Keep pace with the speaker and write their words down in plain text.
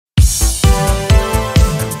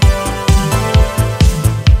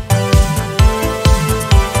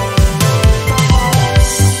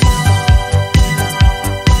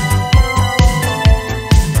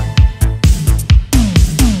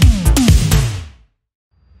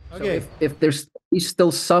So Okay. if there's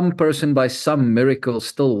still some person by some miracle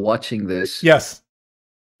still watching this, Yes.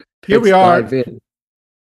 Here we let's are. dive in.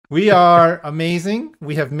 We are amazing.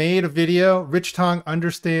 We have made a video. Rich Tong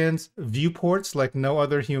understands viewports like no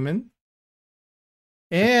other human.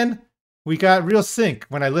 And we got real sync.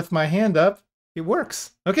 When I lift my hand up, it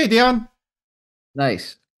works. Okay, Dion.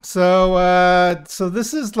 Nice. So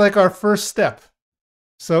this is like our first step.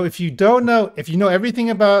 So if you don't know, if you know everything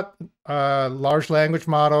about large language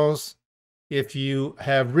models, if you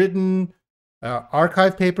have written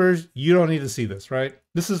archive papers, you don't need to see this, right?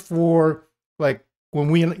 This is for like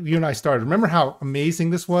when you and I started. Remember how amazing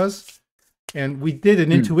this was? And we did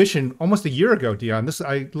an intuition almost a year ago, Dion.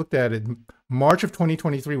 I looked at it. March of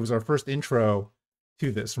 2023 was our first intro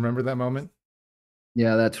to this. Remember that moment?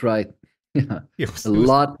 Yeah, that's right. Yeah. It A was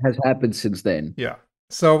lot has happened since then. yeah.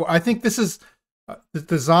 So I think this is the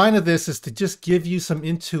design of this is to just give you some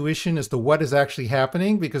intuition as to what is actually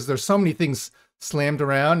happening, because there's so many things slammed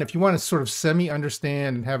around. If you want to sort of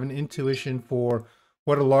semi-understand and have an intuition for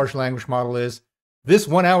what a large language model is, this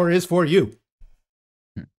 1 hour is for you.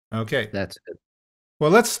 Okay. That's it.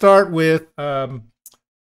 Well, let's start with a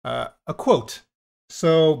quote.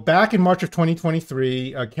 So back in March of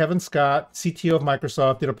 2023, Kevin Scott, CTO of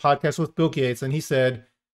Microsoft, did a podcast with Bill Gates, and he said,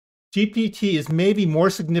 GPT is maybe more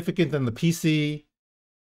significant than the PC,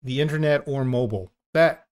 the internet, or mobile.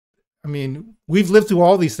 I mean, we've lived through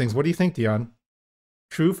all these things. What do you think, Dion?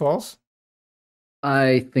 True, false?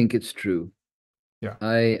 I think it's true. Yeah.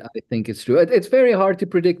 I think it's true. It's very hard to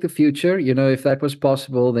predict the future. You know, if that was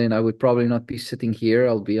possible, then I would probably not be sitting here.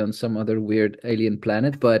 I'll be on some other weird alien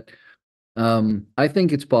planet. But I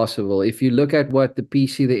think it's possible. If you look at what the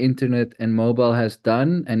PC, the internet, and mobile has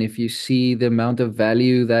done, and if you see the amount of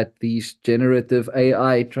value that these generative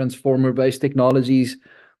AI transformer-based technologies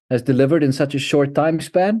has delivered in such a short time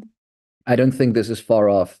span, I don't think this is far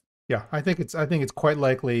off. Yeah, I think it's quite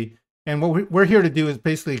likely. And what we're here to do is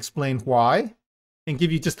basically explain why and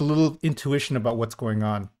give you just a little intuition about what's going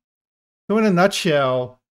on. So in a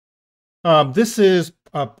nutshell, this is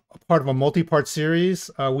a part of a multi-part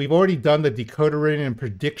series. We've already done the decoder ring and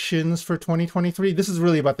predictions for 2023. This is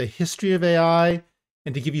really about the history of AI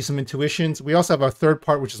and to give you some intuitions. We also have our third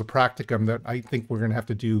part, which is a practicum that I think we're going to have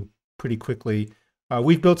to do pretty quickly.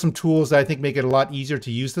 We've built some tools that I think make it a lot easier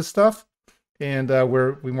to use this stuff, and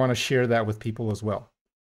we want to share that with people as well.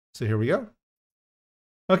 So here we go.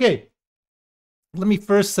 Okay, let me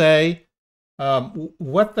first say,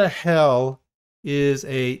 what the hell is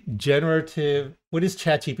a generative, what is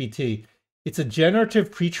ChatGPT? It's a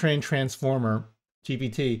generative pre-trained transformer,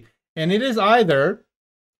 GPT, and it is either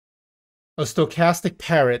a stochastic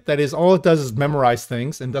parrot, that is, all it does is memorize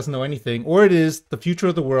things and doesn't know anything, or it is the future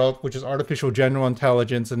of the world, which is artificial general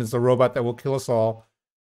intelligence, and is a robot that will kill us all.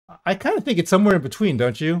 I kind of think it's somewhere in between,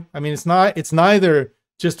 don't you? I mean, it's neither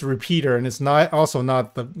just a repeater, and it's not also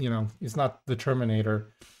not the, it's not the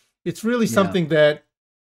Terminator. It's really something that,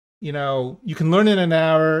 you can learn in an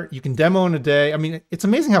hour, you can demo in a day. I mean, it's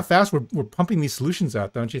amazing how fast we're pumping these solutions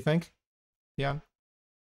out, don't you think? Yeah.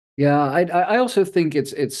 Yeah, I also think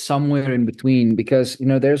it's somewhere in between, because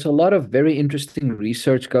there's a lot of very interesting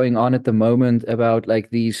research going on at the moment about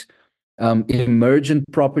like these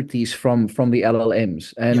emergent properties from the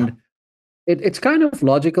LLMs, and it's kind of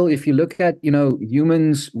logical. If you look at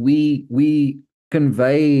humans, we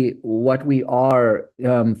convey what we are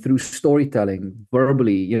through storytelling,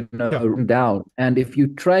 verbally, written down, and if you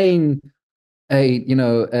train a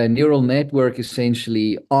neural network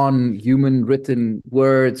essentially on human written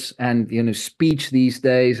words and speech these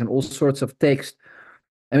days and all sorts of text.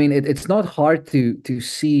 I mean, it's not hard to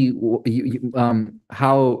see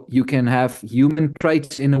how you can have human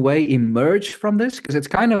traits in a way emerge from this, because it's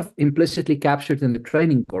kind of implicitly captured in the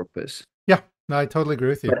training corpus. Yeah, no, I totally agree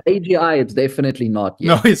with you. But AGI, it's definitely not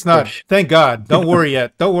yet. No, it's not. Thank God. Don't worry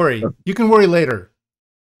yet. Don't worry. You can worry later.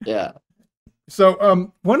 Yeah. So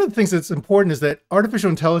one of the things that's important is that artificial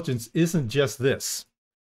intelligence isn't just this.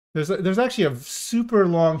 There's actually a super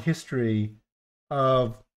long history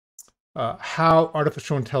of how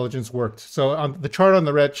artificial intelligence worked. So on the chart on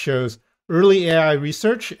the right shows early AI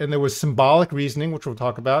research, and there was symbolic reasoning, which we'll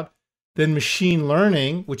talk about, then machine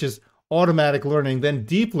learning, which is automatic learning, then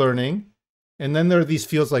deep learning, and then there are these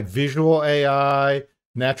fields like visual AI,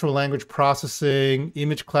 natural language processing,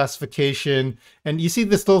 image classification, and you see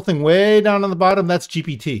this little thing way down on the bottom, that's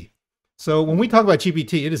GPT. So when we talk about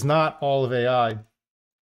GPT, it is not all of AI.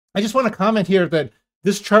 I just want to comment here that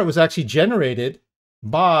this chart was actually generated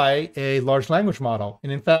by a large language model.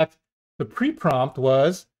 And in fact, the pre-prompt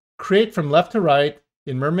was create from left to right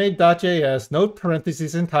in mermaid.js, note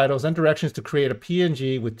parentheses and titles and directions to create a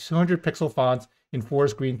PNG with 200 pixel fonts in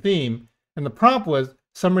forest green theme. And the prompt was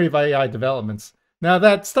summary of AI developments. Now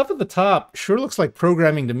that stuff at the top sure looks like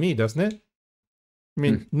programming to me, doesn't it? I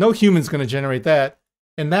mean, no human's going to generate that.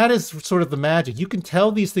 And that is sort of the magic. You can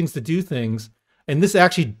tell these things to do things, and this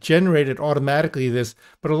actually generated automatically this.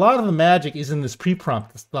 But a lot of the magic is in this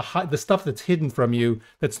pre-prompt, the stuff that's hidden from you.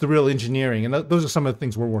 That's the real engineering, and those are some of the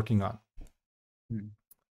things we're working on.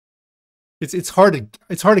 It's hard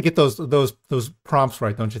to get those prompts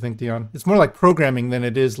right, don't you think, Dion? It's more like programming than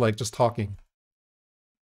it is like just talking.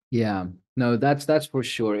 Yeah, no, that's for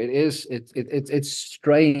sure. It's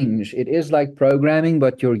strange. It is like programming,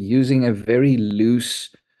 but you're using a very loose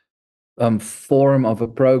form of a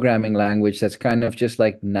programming language that's kind of just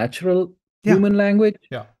like natural human language.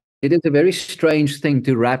 Yeah. It is a very strange thing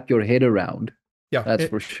to wrap your head around. Yeah. That's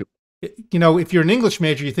for sure. You know, if you're an English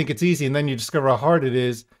major, you think it's easy, and then you discover how hard it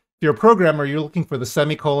is. If you're a programmer, you're looking for the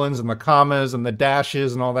semicolons and the commas and the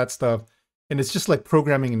dashes and all that stuff. And it's just like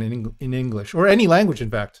programming in English, or any language,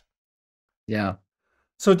 in fact. Yeah.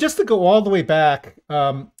 So just to go all the way back,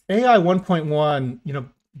 AI 1.1, you know,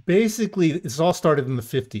 basically it's all started in the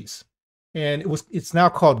 50s. And it's now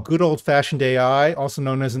called good old-fashioned AI, also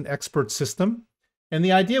known as an expert system. And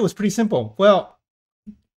the idea was pretty simple. Well,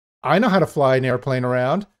 I know how to fly an airplane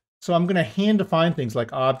around, so I'm going to hand define things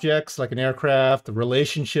like objects, like an aircraft,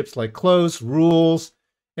 relationships like clothes, rules,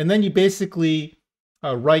 and then you basically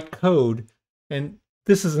write code. And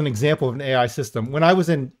this is an example of an AI system. When I was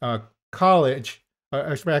in college,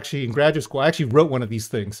 actually in graduate school, I actually wrote one of these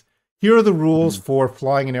things. Here are the rules for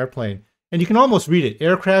flying an airplane. And you can almost read it.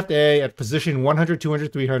 Aircraft A at position 100,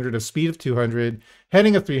 200, 300, a speed of 200,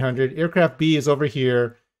 heading of 300. Aircraft B is over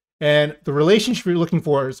here. And the relationship you're looking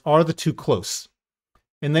for is, are the two close?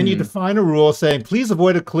 And then you define a rule saying, please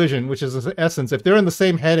avoid a collision, which is in essence, if they're in the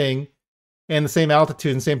same heading and the same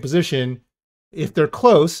altitude and same position, if they're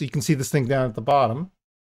close, you can see this thing down at the bottom,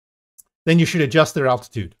 then you should adjust their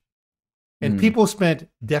altitude. And people spent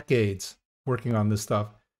decades working on this stuff.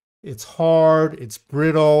 It's hard, it's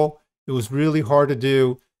brittle, it was really hard to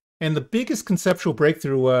do. And the biggest conceptual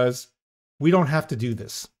breakthrough was, we don't have to do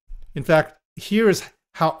this. In fact, here is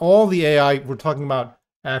how all the AI we're talking about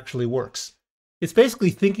actually works. It's basically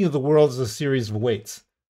thinking of the world as a series of weights.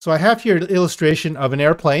 So I have here an illustration of an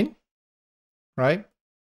airplane, right?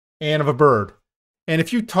 And of a bird. And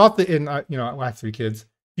if you taught you know, I have 3 kids. If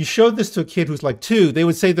you showed this to a kid who's like 2, they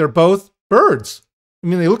would say they're both birds. I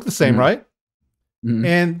mean, they look the same, right?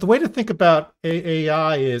 And the way to think about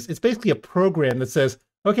AI is, it's basically a program that says,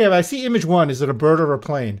 okay, if I see image 1, is it a bird or a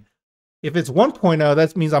plane? If it's 1.0,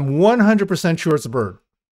 that means I'm 100% sure it's a bird,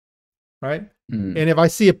 right? And if I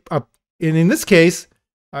see and in this case,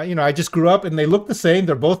 you know, I just grew up and they look the same.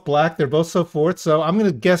 They're both black. They're both so forth. So I'm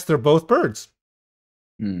going to guess they're both birds,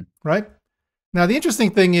 right? Now, the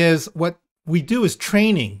interesting thing is what we do is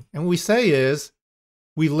training. And what we say is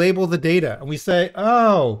we label the data and we say,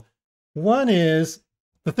 oh, one is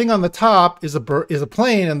the thing on the top is a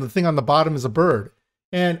plane and the thing on the bottom is a bird.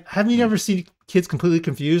 And haven't you ever seen kids completely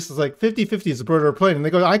confused? It's like 50-50 is a bird or a plane. And they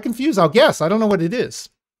go, I'm confused. I'll guess. I don't know what it is.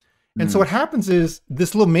 And so what happens is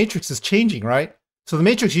this little matrix is changing, right? So the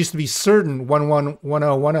matrix used to be certain 1, 1, 1,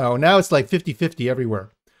 0, 1, 0. Now it's like 50-50 everywhere.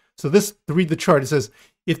 So this, to read the chart, it says,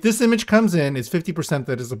 if this image comes in, it's 50%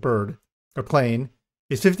 that is a bird or plane.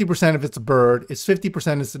 It's 50% if it's a bird. It's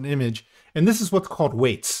 50% it's an image. And this is what's called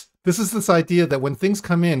weights. This is this idea that when things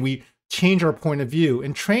come in, we change our point of view.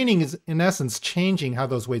 And training is, in essence, changing how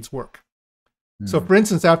those weights work. So for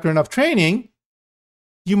instance, after enough training,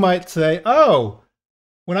 you might say, oh,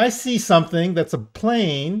 when I see something that's a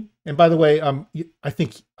plane, and by the way, I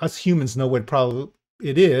think us humans know what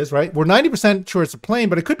it is, right? We're 90% sure it's a plane,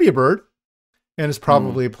 but it could be a bird, and it's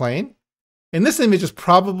probably a plane. And this image is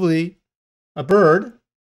probably a bird,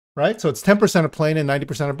 right? So it's 10% a plane and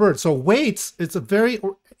 90% a bird. So weights, it's a very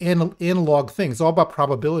analog thing. It's all about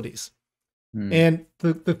probabilities. And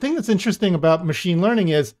the thing that's interesting about machine learning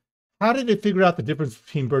is, how did it figure out the difference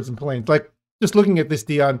between birds and planes? Like, just looking at this,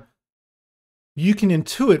 Dion, you can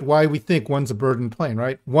intuit why we think one's a bird and a plane,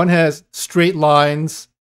 right? One has straight lines,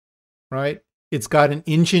 right? It's got an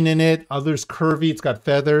engine in it. Others curvy. It's got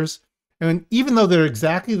feathers. And even though they're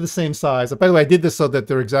exactly the same size, by the way, I did this so that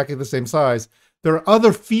they're exactly the same size, there are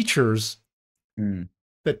other features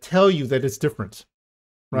that tell you that it's different,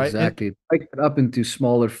 right? Exactly. Break it up into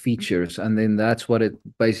smaller features, and then that's what it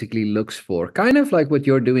basically looks for. Kind of like what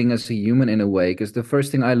you're doing as a human in a way, because the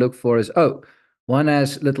first thing I look for is, oh, one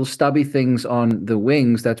has little stubby things on the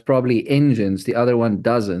wings. That's probably engines. The other one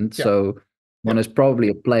doesn't. Yeah. So one is probably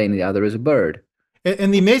a plane. The other is a bird.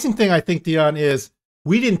 And the amazing thing, I think, Dion, is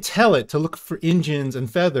we didn't tell it to look for engines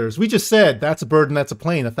and feathers. We just said, that's a bird and that's a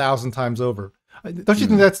plane 1,000 times over. Don't you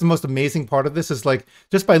think that's the most amazing part of this? Is like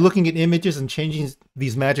just by looking at images and changing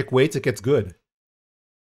these magic weights, it gets good.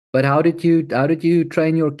 But how did you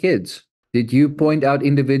train your kids? Did you point out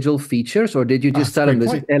individual features, or did you just That's a tell them great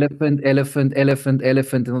this is point. elephant, elephant, elephant,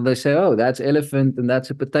 elephant, and then they say, "Oh, that's elephant, and that's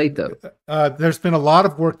a potato." There's been a lot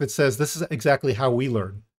of work that says this is exactly how we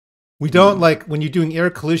learn. We don't Mm, like when you're doing air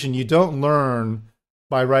collision, you don't learn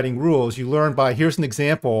by writing rules. You learn by here's an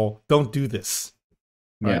example. Don't do this,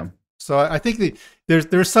 right? yeah. So I think that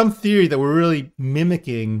there's some theory that we're really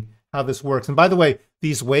mimicking how this works. And by the way,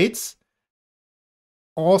 these weights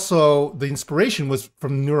also the inspiration was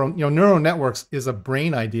from neural networks is a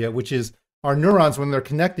brain idea, which is our neurons when they're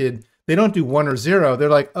connected, they don't do 1 or 0. They're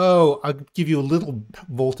like, oh, I'll give you a little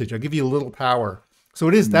voltage, I'll give you a little power. So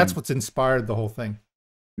that's Mm, what's inspired the whole thing.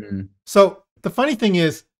 mm. So the funny thing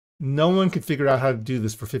is, no one could figure out how to do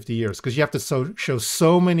this for 50 years because you have to show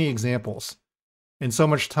so many examples in so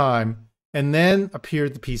much time. And then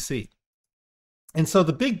appeared the PC. And so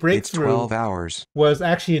the big breakthrough 12 hours. was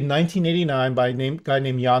actually in 1989 by a guy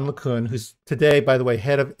named Jan LeCun, who's today, by the way,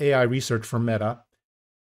 head of AI research for Meta.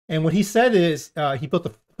 And what he said is he built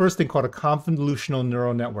the first thing called a convolutional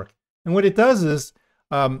neural network. And what it does is,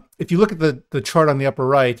 if you look at the chart on the upper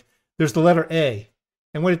right, there's the letter A.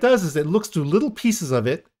 And what it does is it looks through little pieces of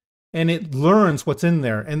it and it learns what's in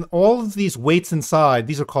there. And all of these weights inside,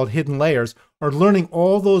 these are called hidden layers, are learning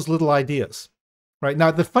all those little ideas. Right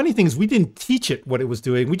now, the funny thing is we didn't teach it what it was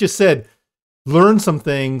doing. We just said, learn some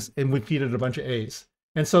things and we repeated a bunch of A's.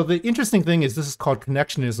 And so the interesting thing is this is called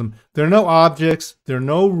connectionism. There are no objects, there are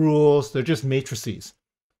no rules, they're just matrices.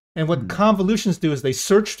 And what convolutions do is they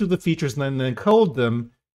search through the features and then encode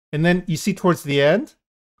them. And then you see towards the end,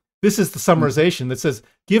 this is the summarization that says,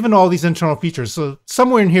 given all these internal features, so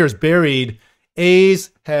somewhere in here is buried,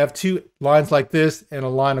 A's have 2 lines like this and a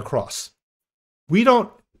line across. We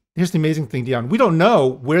don't, here's the amazing thing, Dion, we don't know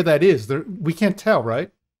where that is. We can't tell,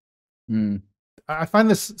 right? Mm. I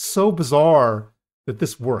find this so bizarre that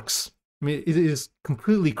this works. I mean, it is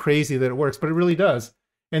completely crazy that it works, but it really does.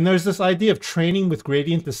 And there's this idea of training with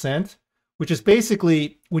gradient descent, which is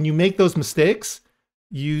basically when you make those mistakes,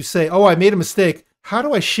 you say, oh, I made a mistake. How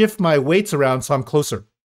do I shift my weights around so I'm closer?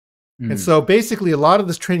 And so basically a lot of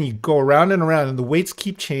this training, you go around and the weights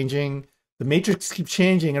keep changing, the matrix keeps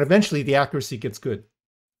changing, and eventually the accuracy gets good.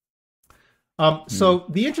 So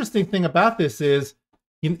the interesting thing about this is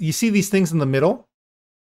you see these things in the middle.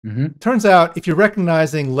 Turns out if you're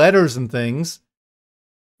recognizing letters and things,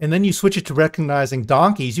 and then you switch it to recognizing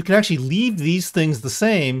donkeys, you can actually leave these things the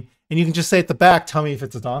same, and you can just say at the back, tell me if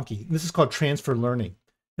it's a donkey. And this is called transfer learning.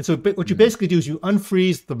 And so what you basically do is you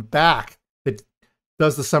unfreeze the back that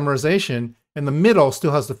does the summarization, and the middle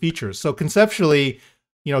still has the features. So conceptually,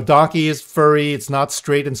 donkey is furry, it's not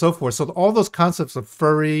straight, and so forth. So all those concepts of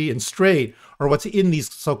furry and straight are what's in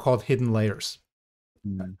these so-called hidden layers.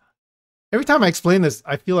 Every time I explain this,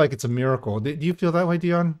 I feel like it's a miracle. Do you feel that way,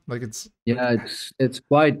 Dion? Like Yeah, it's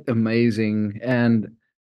quite amazing, and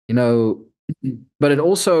but it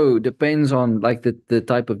also depends on like the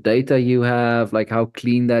type of data you have, like how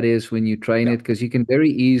clean that is when you train it, because you can very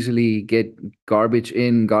easily get garbage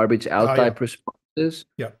in, garbage out type responses.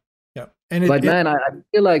 Yeah. But man, I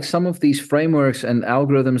feel like some of these frameworks and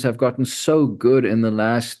algorithms have gotten so good in the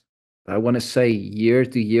last, I want to say, year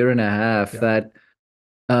to year and a half that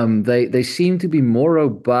they seem to be more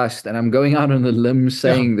robust, and I'm going out on a limb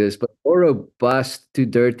saying this, but more robust to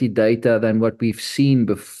dirty data than what we've seen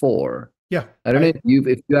before. Yeah. I don't know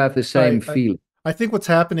if you have the same feeling. I think what's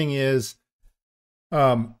happening is,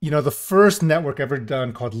 the first network ever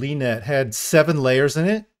done called LeNet had 7 layers in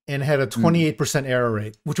it and had a 28% error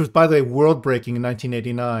rate, which was, by the way, world breaking in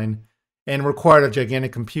 1989 and required a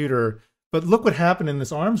gigantic computer. But look what happened in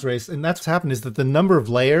this arms race. And that's what's happened is that the number of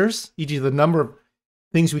layers, e.g. the number of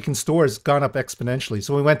things we can store, has gone up exponentially.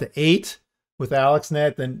 So we went to 8 with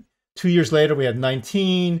AlexNet. Then 2 years later, we had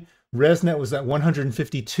 19. ResNet was at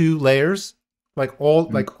 152 layers, like all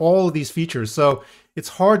of these features. So it's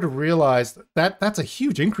hard to realize that that's a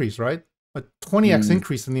huge increase, right? A 20x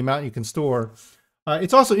increase in the amount you can store.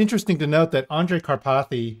 It's also interesting to note that Andrei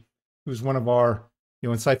Karpathy, who's one of our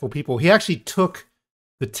insightful people, he actually took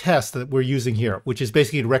the test that we're using here, which is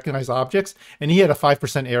basically to recognize objects, and he had a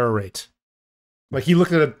 5% error rate. Like he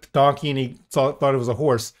looked at a donkey and he thought it was a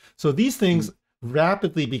horse. So these things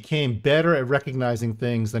rapidly became better at recognizing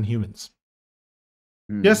things than humans.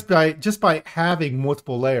 Just by having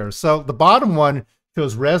multiple layers. So the bottom one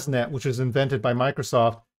shows ResNet, which was invented by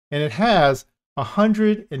Microsoft, and it has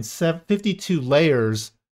 152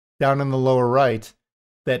 layers down in the lower right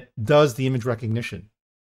that does the image recognition.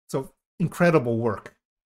 So incredible work.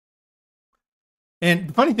 And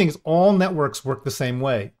the funny thing is all networks work the same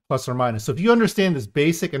way, plus or minus. So if you understand this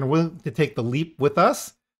basic and are willing to take the leap with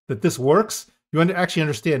us, that this works, you actually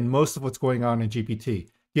understand most of what's going on in GPT.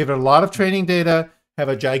 Give it a lot of training data, have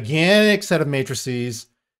a gigantic set of matrices,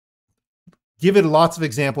 give it lots of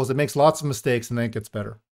examples, it makes lots of mistakes, and then it gets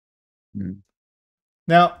better. Mm.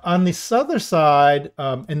 Now, on this other side,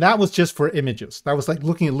 and that was just for images. That was like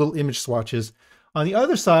looking at little image swatches. On the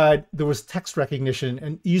other side, there was text recognition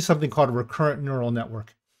and used something called a recurrent neural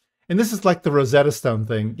network. And this is like the Rosetta Stone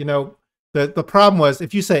thing. You know, the problem was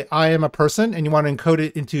if you say, I am a person, and you want to encode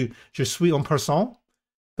it into je suis un person,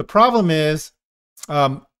 the problem is,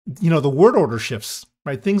 you know, the word order shifts,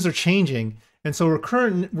 right? Things are changing. And so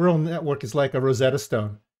recurrent neural network is like a Rosetta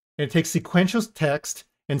Stone. And it takes sequential text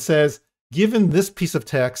and says, given this piece of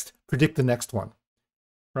text, predict the next one,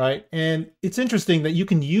 right? And it's interesting that you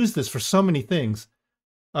can use this for so many things.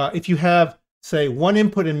 If you have, say, one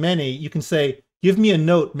input and many, you can say, give me a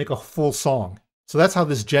note, make a full song. So that's how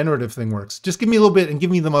this generative thing works. Just give me a little bit and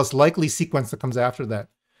give me the most likely sequence that comes after that.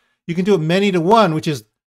 You can do it many to one, which is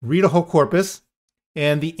read a whole corpus,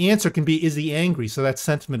 and the answer can be, is he angry? So that's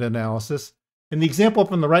sentiment analysis. And the example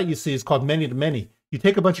up on the right you see is called many to many. You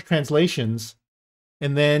take a bunch of translations,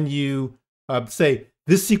 and then you say,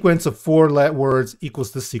 this sequence of 4 words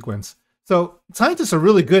equals this sequence. So scientists are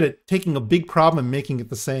really good at taking a big problem and making it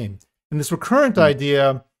the same. And this recurrent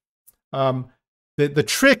idea, the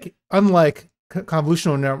trick, unlike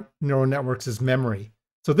convolutional neural networks, is memory.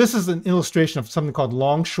 So this is an illustration of something called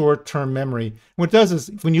long short-term memory. What it does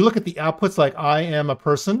is when you look at the outputs like I am a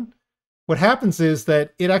person, what happens is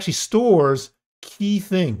that it actually stores key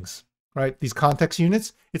things, right? These context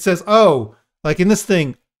units. It says, oh, like in this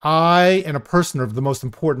thing, I and a person are the most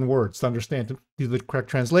important words to understand to do the correct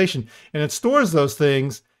translation. And it stores those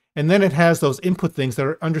things, and then it has those input things that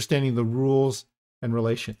are understanding the rules and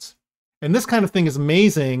relations. And this kind of thing is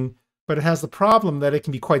amazing, but it has the problem that it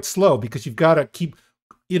can be quite slow because you've got to keep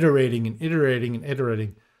iterating and iterating and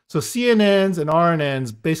iterating. So CNNs and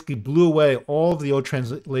RNNs basically blew away all of the old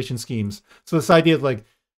translation schemes. So this idea of like,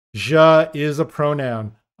 je is a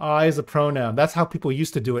pronoun, I is a pronoun, that's how people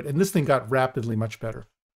used to do it. And this thing got rapidly much better.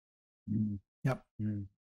 Mm. Yep. Mm.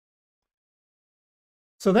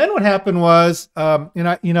 So then what happened was, I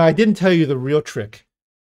didn't tell you the real trick.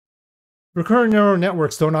 Recurrent neural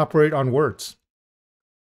networks don't operate on words.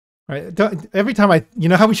 Right? Every time you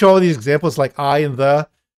know how we show all these examples like I and the,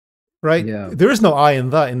 right? Yeah. There is no I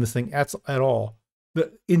and the in this thing at all.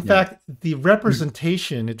 In fact, the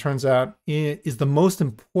representation, it turns out, is the most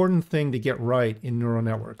important thing to get right in neural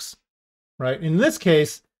networks, right? In this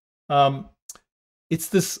case, it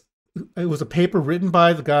was a paper written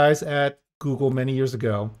by the guys at Google many years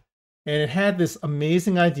ago, and it had this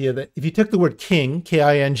amazing idea that if you took the word king,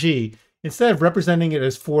 K-I-N-G, instead of representing it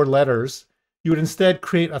as 4 letters, you would instead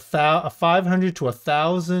create a 500 to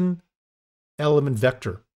 1,000 element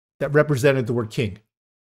vector that represented the word king,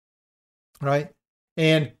 right?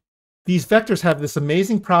 And these vectors have this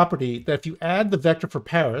amazing property that if you add the vector for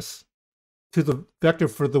Paris to the vector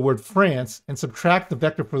for the word France and subtract the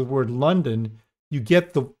vector for the word London, you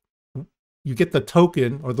get the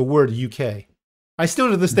token or the word UK. I still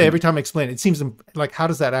to this day, every time I explain it, it seems like, how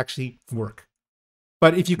does that actually work?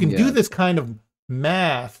 But if you can do this kind of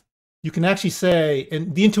math, you can actually say,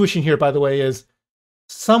 and the intuition here, by the way, is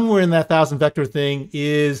somewhere in that 1,000 vector thing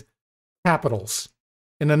is capitals.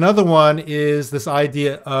 And another one is this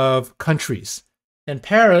idea of countries. And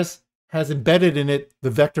Paris has embedded in it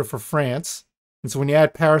the vector for France. And so when you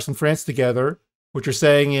add Paris and France together, what you're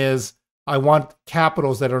saying is, I want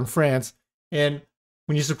capitals that are in France. And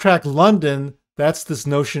when you subtract London, that's this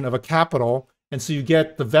notion of a capital. And so you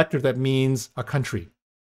get the vector that means a country.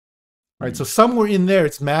 Right? So somewhere in there,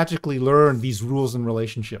 it's magically learned these rules and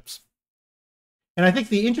relationships. And I think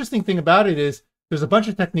the interesting thing about it is there's a bunch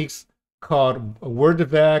of techniques called a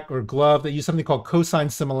word-to-vec or glove that use something called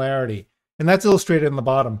cosine similarity. And that's illustrated in the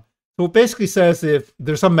bottom. So it basically says if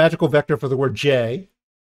there's some magical vector for the word J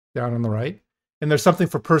down on the right, and there's something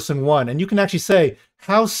for person 1, and you can actually say,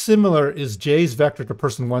 how similar is J's vector to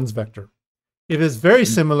person 1's vector? If it's very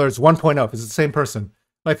similar, it's 1.0, if it's the same person.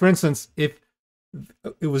 Like for instance, if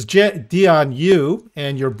it was Dion, you,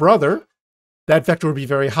 and your brother, that vector would be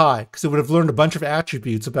very high because it would have learned a bunch of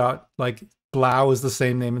attributes about like Blau is the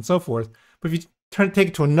same name and so forth. But if you take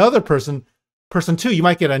it to another person, person 2, you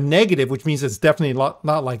might get a negative, which means it's definitely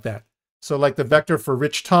not like that. So like the vector for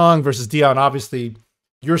Rich Tong versus Dion, obviously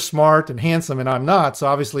you're smart and handsome and I'm not. So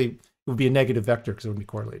obviously it would be a negative vector because it would be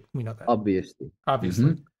correlated. We know that.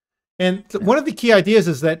 Obviously. And one of the key ideas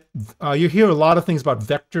is that you hear a lot of things about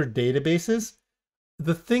vector databases.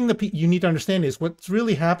 the thing that you need to understand is what's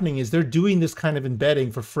really happening is they're doing this kind of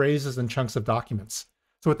embedding for phrases and chunks of documents.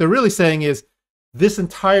 So what they're really saying is this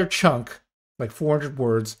entire chunk, like 400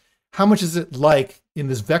 words, how much is it like in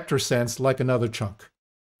this vector sense, like another chunk,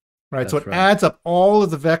 right? So it adds up all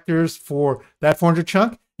of the vectors for that 400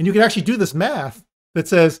 chunk, and you can actually do this math that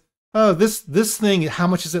says, oh, this thing, how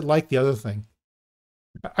much is it like the other thing?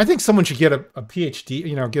 I think someone should get a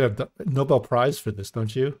PhD, get a Nobel Prize for this,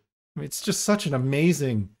 don't you? I mean, it's just such an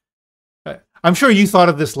amazing. I'm sure you thought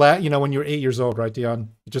of this when you were 8 years old, right, Dion?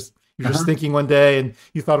 You're just thinking one day, and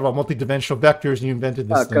you thought about multidimensional vectors, and you invented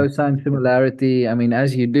this thing. Cosine similarity. I mean,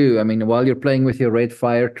 as you do. I mean, while you're playing with your red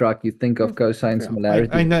fire truck, you think of cosine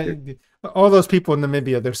similarity. I know all those people in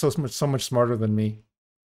Namibia. They're so much smarter than me.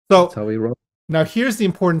 So that's how we roll. Now, here's the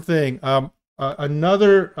important thing.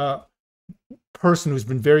 Another person who's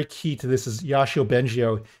been very key to this is Yoshio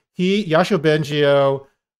Bengio. Yoshio Bengio,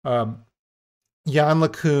 Jan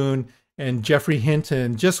LeCun, and Jeffrey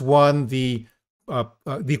Hinton just won the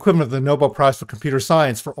equivalent of the Nobel Prize for Computer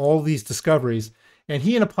Science for all these discoveries. And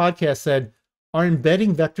he in a podcast said, are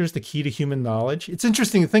embedding vectors the key to human knowledge? It's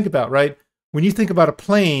interesting to think about, right? When you think about a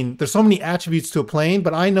plane, there's so many attributes to a plane,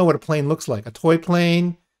 but I know what a plane looks like. A toy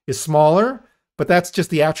plane is smaller, but that's just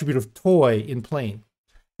the attribute of toy in plane.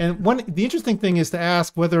 And the interesting thing is to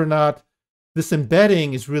ask whether or not this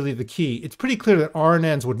embedding is really the key. It's pretty clear that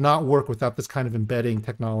RNNs would not work without this kind of embedding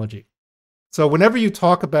technology. So whenever you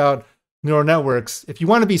talk about neural networks, if you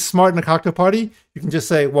want to be smart in a cocktail party, you can just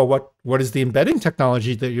say, well, what is the embedding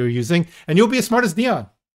technology that you're using? And you'll be as smart as Dion.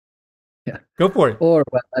 Yeah. Go for it. Or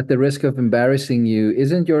at the risk of embarrassing you,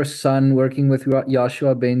 isn't your son working with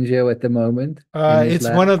Yoshua Bengio at the moment? It's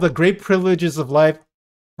one of the great privileges of life.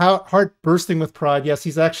 Heart bursting with pride. Yes,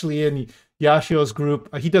 he's actually in Yoshio's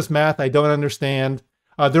group. He does math I don't understand.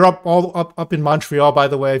 They're up in Montreal, by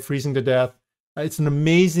the way, freezing to death. It's an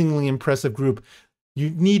amazingly impressive group.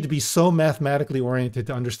 You need to be so mathematically oriented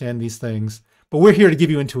to understand these things. But we're here to give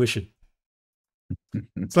you intuition.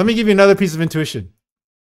 So let me give you another piece of intuition.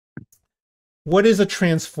 What is a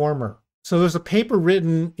transformer? So there's a paper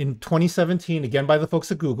written in 2017, again by the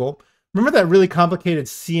folks at Google. Remember that really complicated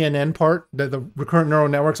CNN part, the recurrent neural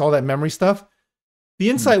networks, all that memory stuff? The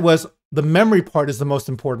insight was the memory part is the most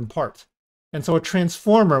important part. And so a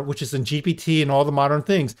transformer, which is in GPT and all the modern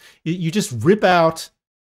things, you just rip out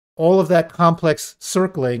all of that complex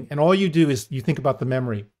circling, and all you do is you think about the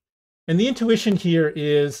memory. And the intuition here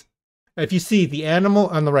is, if you see the animal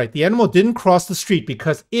on the right, the animal didn't cross the street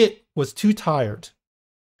because it was too tired.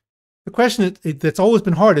 The question that's always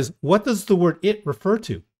been hard is, what does the word it refer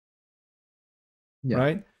to? Yeah.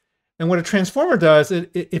 Right? And what a transformer does,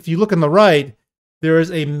 if you look on the right, there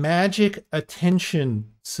is a magic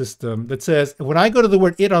attention system that says, when I go to the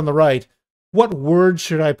word it on the right, what word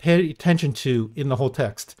should I pay attention to in the whole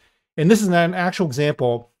text? And this is an actual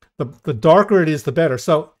example. The darker it is, the better.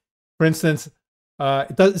 So, for instance,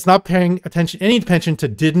 it's not paying any attention to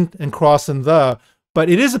didn't and cross and the, but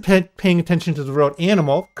it is paying attention to the word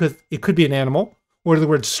animal, because it could be an animal, or the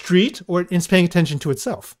word street, or it's paying attention to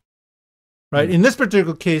itself. Right? In this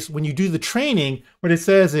particular case, when you do the training, what it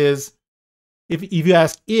says is, if you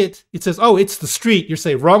ask it says, oh, it's the street. You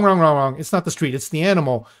say, wrong, wrong, wrong, wrong. It's not the street, it's the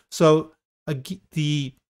animal. So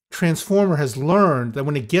the transformer has learned that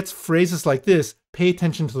when it gets phrases like this, pay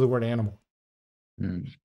attention to the word animal.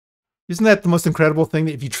 Isn't that the most incredible thing?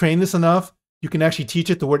 That if you train this enough, you can actually teach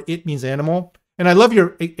it the word it means animal. And I love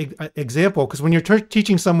your example, because when you're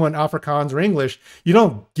teaching someone Afrikaans or English, you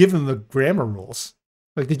don't give them the grammar rules.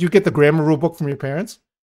 Like, did you get the grammar rule book from your parents?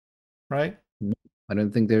 Right? I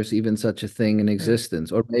don't think there's even such a thing in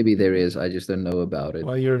existence, or maybe there is. I just don't know about it.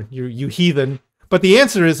 Well, you heathen. But the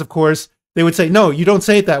answer is, of course, they would say, no, you don't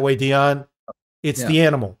say it that way, Dion. It's the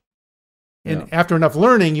animal. And after enough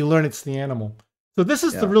learning, you learn it's the animal. So this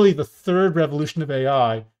is really the third revolution of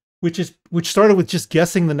AI, which started with just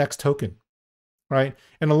guessing the next token, right?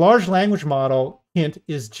 And a large language model, hint,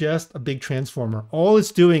 is just a big transformer. All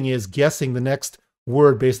it's doing is guessing the next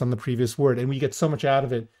word based on the previous word, and we get so much out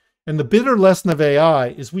of it. And the bitter lesson of AI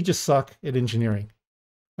is we just suck at engineering.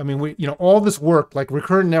 I mean, all this work, like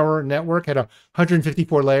recurrent neural network had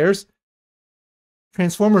 154 layers.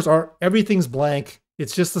 Transformers everything's blank.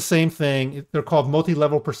 It's just the same thing. They're called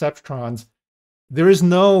multi-level perceptrons. There is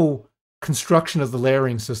no construction of the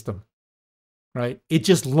layering system, right? It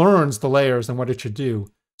just learns the layers and what it should do.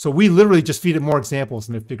 So we literally just feed it more examples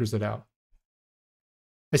and it figures it out.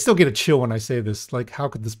 I still get a chill when I say this. Like, how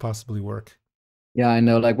could this possibly work? Yeah, I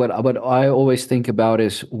know. Like, what I always think about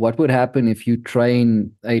is what would happen if you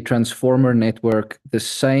train a transformer network the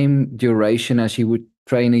same duration as you would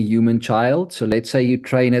train a human child, so let's say you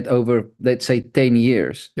train it over, let's say, 10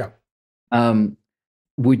 years. Yeah.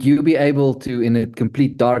 Would you be able to, in a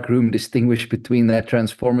complete dark room, distinguish between that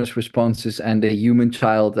transformer's responses and a human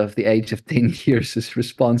child of the age of 10 years'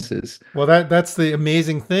 responses? Well, that's the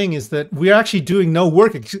amazing thing, is that we're actually doing no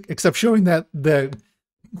work except showing that the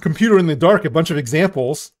computer in the dark a bunch of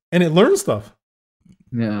examples, and it learns stuff.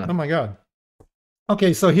 Yeah. Oh my God.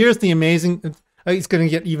 Okay, so here's the amazing, it's going to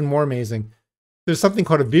get even more amazing. There's something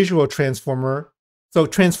called a visual transformer. So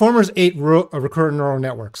transformers ate recurrent neural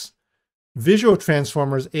networks. Visual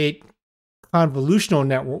transformers ate convolutional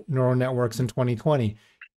neural networks in 2020.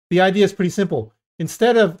 The idea is pretty simple.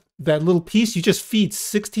 Instead of that little piece, you just feed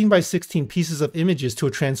 16 by 16 pieces of images to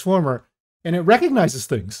a transformer, and it recognizes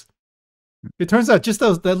things. It turns out just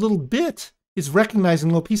that little bit is recognizing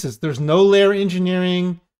little pieces. There's no layer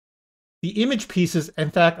engineering. The image pieces,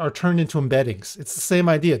 in fact, are turned into embeddings. It's the same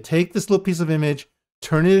idea. Take this little piece of image,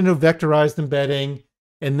 turn it into a vectorized embedding,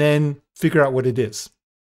 and then figure out what it is.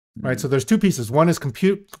 Right? So there's two pieces. One is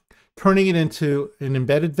turning it into an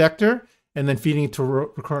embedded vector, and then feeding it to a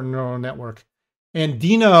recurrent neural network. And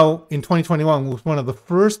Dino in 2021 was one of the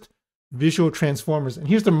first visual transformers. And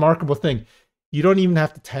here's the remarkable thing. You don't even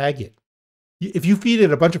have to tag it. If you feed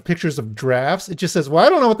it a bunch of pictures of giraffes, it just says, well, I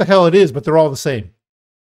don't know what the hell it is, but they're all the same.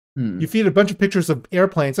 You feed a bunch of pictures of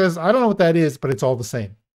airplanes, it says, I don't know what that is, but it's all the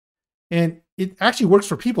same. And it actually works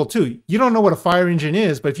for people too. You don't know what a fire engine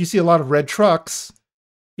is, but if you see a lot of red trucks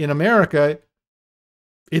in America,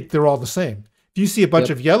 they're all the same. If you see a bunch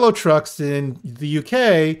of yellow trucks in the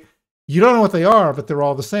UK, you don't know what they are, but they're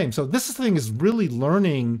all the same. So this thing is really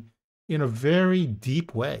learning in a very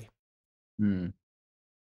deep way.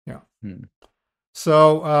 Yeah.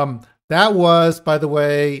 So that was, by the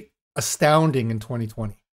way, astounding in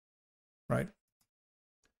 2020. Right.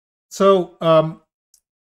 So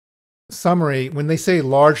summary, when they say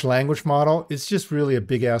large language model, it's just really a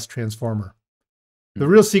big ass transformer. The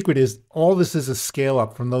real secret is all this is a scale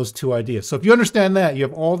up from those two ideas. So if you understand that, you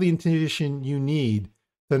have all the intuition you need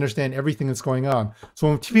to understand everything that's going on. So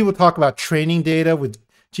when people talk about training data with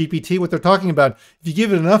GPT, what they're talking about, if you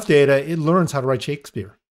give it enough data, it learns how to write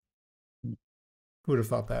Shakespeare. Who would have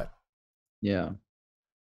thought that? Yeah.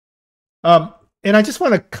 And I just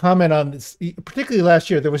want to comment on this, particularly last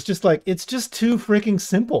year, there was just like, it's just too freaking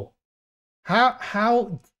simple.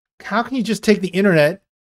 How can you just take the internet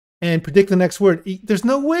and predict the next word? There's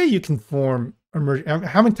no way you can form emergent.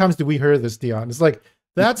 How many times did we hear this, Dion? It's like,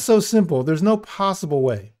 that's so simple. There's no possible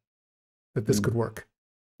way that this could work.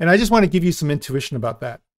 And I just want to give you some intuition about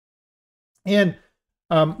that. And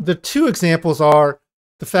the two examples are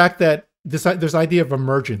the fact that this idea of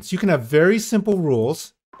emergence. You can have very simple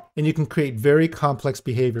rules, and you can create very complex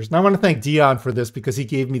behaviors. And I want to thank Dion for this because he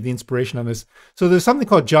gave me the inspiration on this. So there's something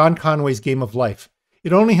called John Conway's Game of Life.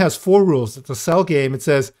 It only has 4 rules. It's a cell game. It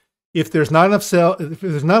says, if there's not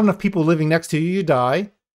enough people living next to you, you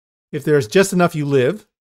die. If there's just enough, you live.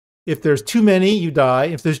 If there's too many, you die.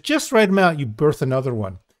 If there's just right amount, you birth another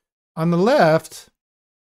one. On the left,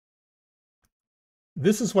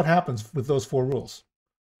 this is what happens with those 4 rules.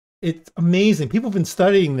 It's amazing. People have been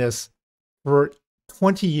studying this for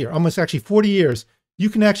 20 years, almost actually 40 years. You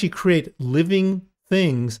can actually create living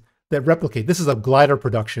things that replicate. This is a glider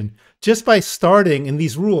production. Just by starting in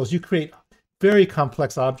these rules, you create very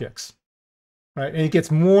complex objects, right? And it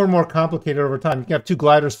gets more and more complicated over time. You can have 2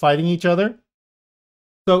 gliders fighting each other.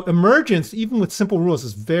 So emergence, even with simple rules,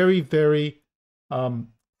 is very, very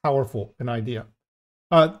powerful an idea.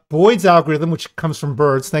 Boyd's algorithm, which comes from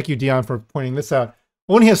birds, thank you, Dion, for pointing this out,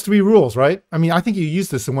 only has 3 rules, right? I mean, I think you use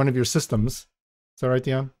this in one of your systems. Is that right,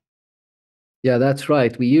 Dion? Yeah, that's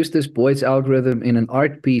right. We used this Boyd's algorithm in an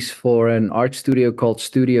art piece for an art studio called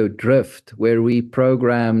Studio Drift, where we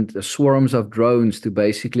programmed swarms of drones to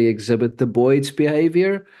basically exhibit the Boyd's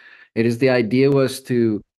behavior. The idea was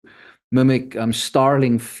to mimic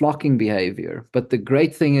starling flocking behavior. But the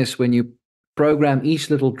great thing is when you program each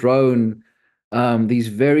little drone these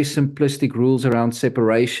very simplistic rules around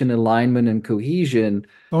separation, alignment, and cohesion,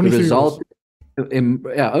 Only 3 rules.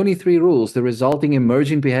 Only 3 rules. The resulting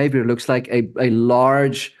emergent behavior looks like a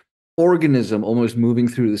large organism almost moving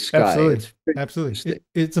through the sky. Absolutely.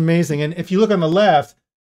 It's amazing. And if you look on the left,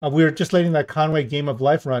 we're just letting that Conway Game of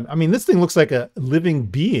Life run. I mean, this thing looks like a living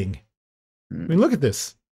being. I mean, look at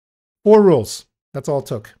this. 4 rules. That's all it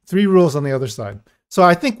took. 3 rules on the other side. So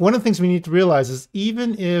I think one of the things we need to realize is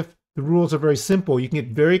even if the rules are very simple, you can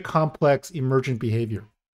get very complex emergent behavior.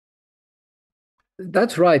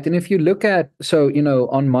 That's right. And if you look at, so,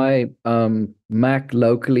 on my Mac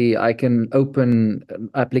locally, I can open an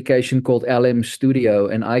application called LM Studio,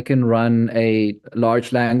 and I can run a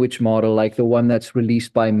large language model like the one that's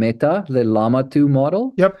released by Meta, the Llama 2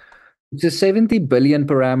 model. Yep. It's a 70 billion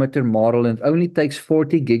parameter model, and it only takes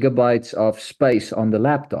 40 gigabytes of space on the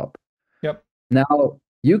laptop. Yep. Now,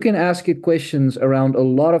 you can ask it questions around a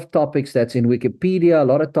lot of topics that's in Wikipedia, a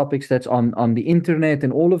lot of topics that's on the internet,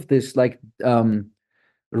 and all of this like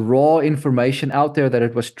raw information out there that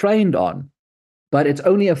it was trained on. But it's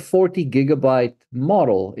only a 40 gigabyte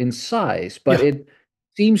model in size, but Yeah. it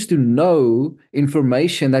seems to know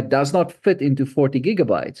information that does not fit into 40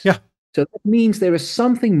 gigabytes. Yeah. So that means there is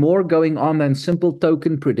something more going on than simple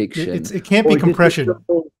token prediction. It can't be or just a compression.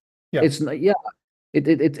 simple- Yeah. It's not, yeah.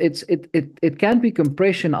 It can't be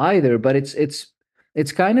compression either, but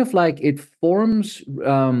it's kind of like it forms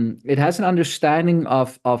it has an understanding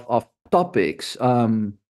of topics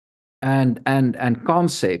and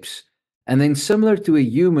concepts. And then similar to a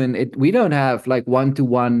human, we don't have like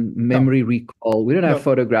one-to-one No. memory recall. We don't have No.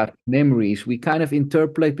 photographic memories. We kind of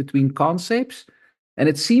interpolate between concepts. And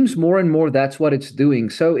it seems more and more that's what it's doing.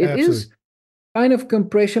 So it Absolutely. is kind of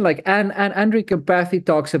compression, like and Andrew Carpathy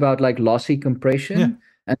talks about like lossy compression. Yeah.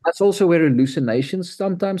 And that's also where hallucinations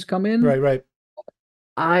sometimes come in. Right. Right.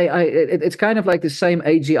 It's kind of like the same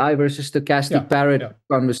AGI versus stochastic Yeah, parrot yeah.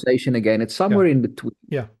 conversation again. It's somewhere in between.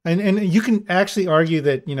 Yeah. And you can actually argue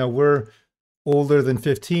that, we're older than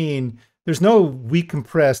 15. There's no we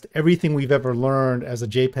compressed everything we've ever learned as a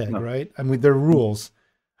JPEG, No. right? I mean, there are rules.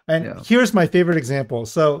 And Yeah. here's my favorite example.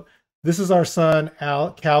 So this is our son,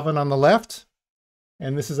 Calvin, on the left,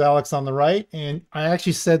 and this is Alex on the right. And I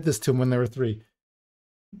actually said this to him when they were 3.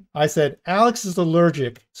 I said, Alex is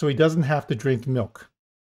allergic, so he doesn't have to drink milk.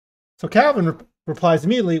 So Calvin replies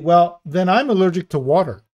immediately, well, then I'm allergic to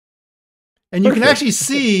water. And you can actually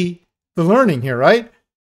see the learning here, right?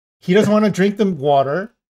 He doesn't want to drink the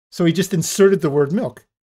water, so he just inserted the word milk.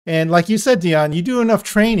 And like you said, Dion, you do enough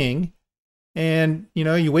training and,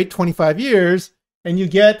 you wait 25 years and you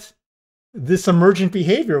get this emergent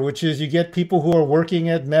behavior, which is you get people who are working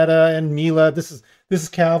at Meta and Mila. This is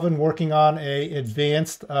Calvin working on a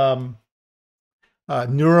advanced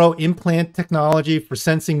neuro implant technology for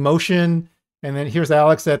sensing motion. And then here's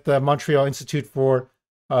Alex at the Montreal Institute for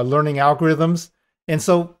Learning Algorithms. And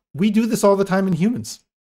so we do this all the time in humans.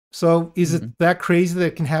 So is it that crazy that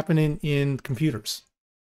it can happen in computers?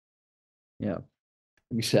 Yeah,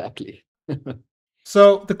 exactly.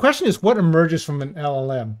 So the question is, what emerges from an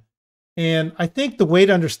LLM? And I think the way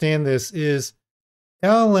to understand this is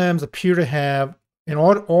LLMs appear to have, and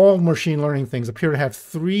all machine learning things appear to have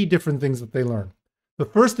 3 different things that they learn. The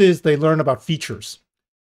first is they learn about features,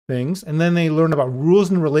 things, and then they learn about rules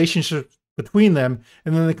and relationships between them,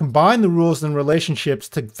 and then they combine the rules and relationships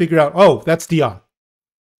to figure out, oh, that's Dion.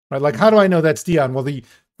 Right? Like, how do I know that's Dion? Well, the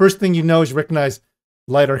first thing you know is you recognize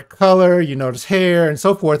lighter color, you notice hair, and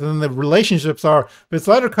so forth, and then the relationships are, if it's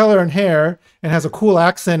lighter color and hair and has a cool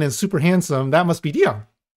accent and super handsome, that must be Dion.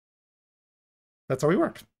 That's how we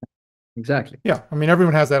work. Exactly. Yeah, I mean,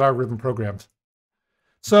 everyone has that algorithm programmed.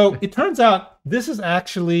 So it turns out this is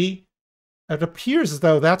actually, it appears as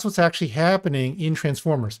though that's what's actually happening in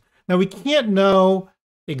transformers. Now, we can't know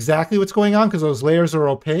exactly what's going on because those layers are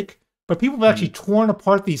opaque, but people have actually torn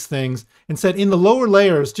apart these things and said, in the lower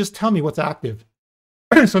layers, just tell me what's active.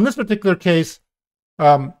 So in this particular case,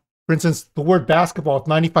 for instance, the word basketball is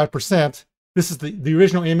 95%. This is the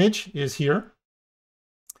original image is here.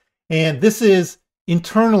 And this is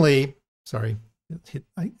internally, sorry,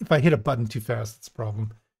 if I hit a button too fast, it's a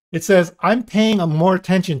problem. It says, I'm paying more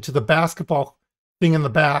attention to the basketball thing in the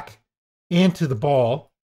back and to the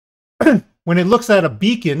ball. When it looks at a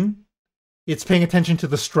beacon, it's paying attention to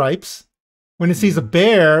the stripes. When it sees a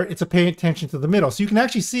bear, it's paying attention to the middle. So you can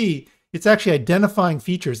actually see it's actually identifying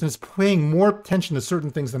features and it's paying more attention to certain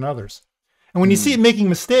things than others. And when you see it making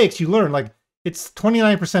mistakes, you learn, like, it's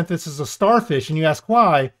 29% this is a starfish, and you ask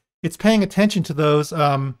why, it's paying attention to those,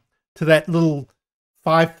 to that little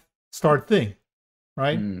 5-starred thing,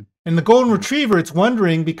 right? And the golden retriever, it's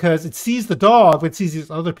wondering because it sees the dog, but it sees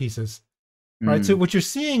these other pieces, right? So what you're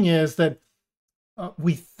seeing is that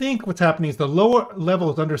we think what's happening is the lower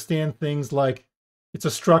levels understand things like it's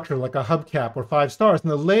a structure, like a hubcap or 5 stars,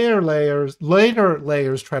 and the later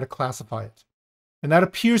layers try to classify it. And that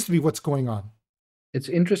appears to be what's going on. It's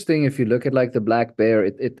interesting if you look at like the black bear,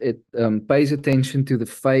 it pays attention to the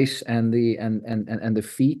face and the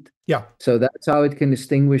feet. Yeah. So that's how it can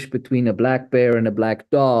distinguish between a black bear and a black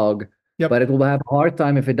dog. Yep. but it will have a hard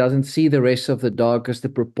time if it doesn't see the rest of the dog because the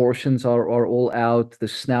proportions are all out, the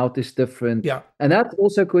snout is different. Yeah. And that's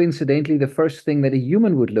also coincidentally the first thing that a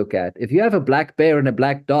human would look at. If you have a black bear and a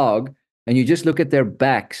black dog, and you just look at their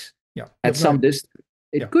backs Yeah. at some distance,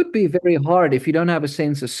 Yeah. it could be very hard if you don't have a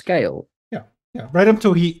sense of scale. Yeah. Yeah. Right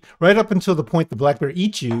up until the point the black bear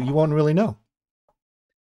eats you, you won't really know.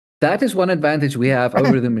 That is one advantage we have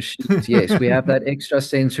over the machines. Yes, we have that extra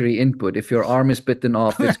sensory input. If your arm is bitten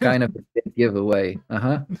off, it's kind of a dead giveaway.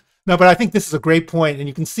 Uh-huh. No, but I think this is a great point. And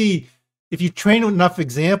you can see if you train enough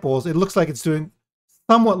examples, it looks like it's doing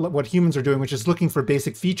somewhat what humans are doing, which is looking for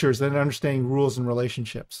basic features and understanding rules and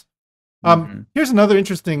relationships. Here's another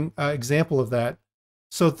interesting example of that.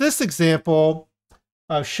 So this example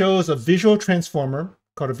shows a visual transformer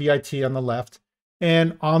called a VIT on the left.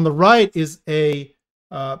 And on the right is a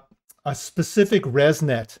specific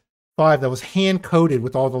ResNet 5 that was hand coded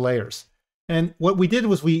with all the layers. And what we did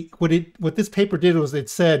was what this paper did was it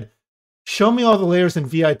said, show me all the layers in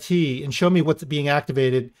VIT and show me what's being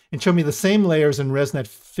activated and show me the same layers in ResNet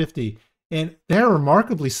 50. And they're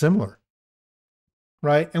remarkably similar,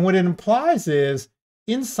 right? And what it implies is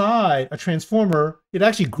inside a transformer, it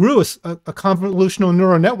actually grew a convolutional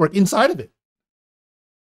neural network inside of it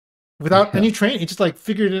without any training. It just like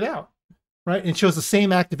figured it out. Right, and it shows the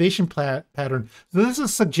same activation pattern. So this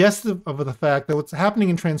is suggestive of the fact that what's happening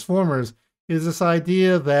in transformers is this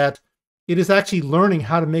idea that it is actually learning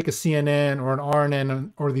how to make a CNN or an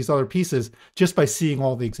RNN or these other pieces just by seeing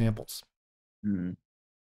all the examples.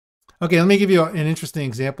 Okay, let me give you an interesting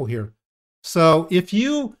example here. So if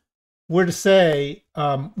you were to say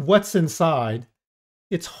what's inside,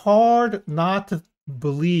 it's hard not to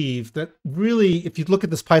believe that really, if you look at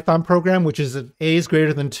this Python program, which is A is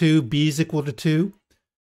greater than 2, B is equal to 2,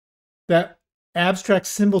 that abstract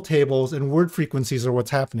symbol tables and word frequencies are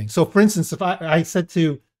what's happening. So for instance, if I said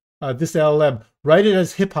to this LLM, write it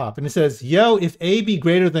as hip hop, and it says, yo, if A be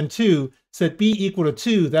greater than 2, set B equal to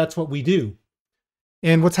 2, that's what we do.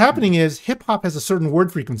 And what's happening is hip hop has a certain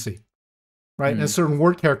word frequency, right? And certain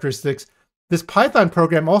word characteristics. This Python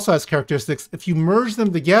program also has characteristics. If you merge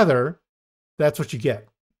them together, that's what you get,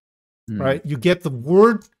 right? You get the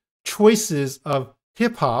word choices of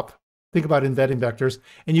hip hop, think about embedding vectors,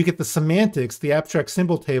 and you get the semantics, the abstract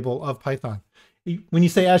symbol table of Python. When you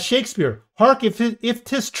say, as Shakespeare, hark, if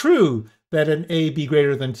 'tis true that an A be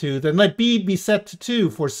greater than 2, then let B be set to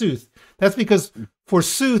 2, forsooth. That's because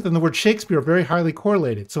forsooth and the word Shakespeare are very highly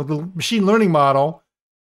correlated. So the machine learning model,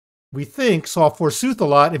 we think, saw forsooth a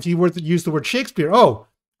lot. If you were to use the word Shakespeare, oh,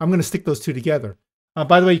 I'm going to stick those two together.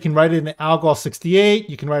 By the way, you can write it in Algol 68,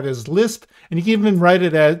 you can write it as Lisp, and you can even write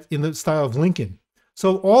it in the style of Lincoln.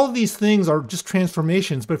 So all of these things are just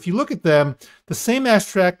transformations, but if you look at them, the same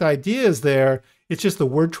abstract idea is there, it's just the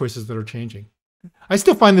word choices that are changing. I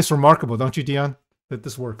still find this remarkable, don't you, Dion, that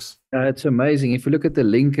this works? It's amazing. If you look at the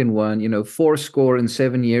Lincoln one,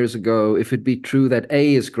 7 years ago, if it be true that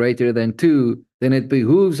A is greater than 2, then it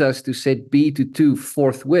behooves us to set B to 2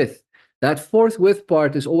 forthwith. That forthwith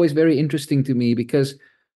part is always very interesting to me because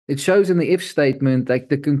it shows in the if statement, like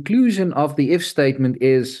the conclusion of the if statement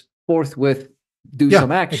is forthwith do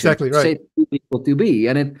some action. Exactly right. Set B equal to B.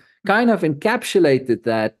 And it kind of encapsulated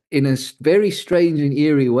that in a very strange and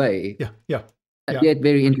eerie way. Yet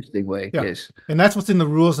very interesting way. Yes. And that's what's in the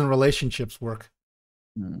rules and relationships work.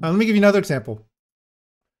 Let me give you another example.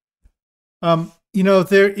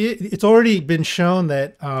 It's already been shown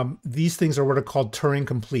that these things are what are called Turing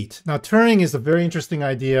complete. Now, Turing is a very interesting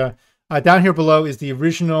idea. Down here below is the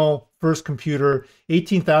original first computer,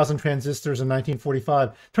 18,000 transistors in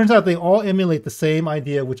 1945. Turns out they all emulate the same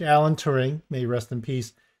idea which Alan Turing, may he rest in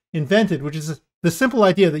peace, invented, which is the simple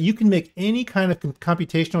idea that you can make any kind of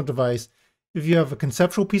computational device if you have a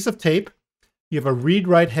conceptual piece of tape, you have a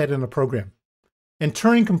read-write head, and a program. And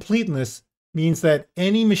Turing completeness means that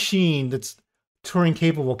any machine that's Turing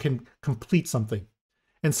capable can complete something.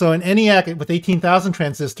 And so an ENIAC with 18,000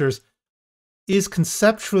 transistors is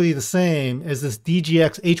conceptually the same as this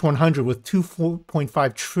DGX H100 with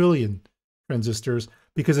 2.5 trillion transistors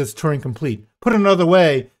because it's Turing complete. Put another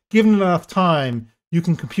way, given enough time, you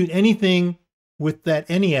can compute anything with that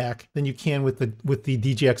ENIAC than you can with the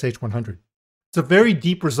DGX H100. It's a very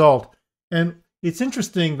deep result. And it's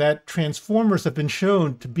interesting that transformers have been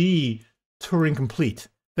shown to be Turing complete.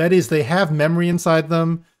 That is, they have memory inside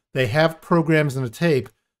them, they have programs in a tape.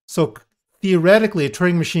 So theoretically, a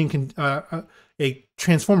Turing machine can, a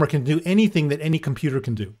transformer can do anything that any computer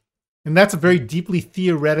can do. And that's a very deeply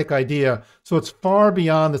theoretic idea. So it's far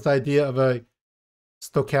beyond this idea of a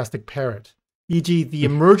stochastic parrot. E.g., the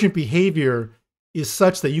emergent behavior is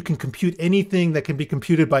such that you can compute anything that can be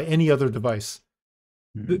computed by any other device.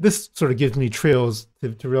 Mhm. This sort of gives me trills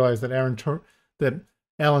to realize that that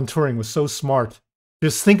Alan Turing was so smart.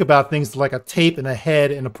 Just think about things like a tape and a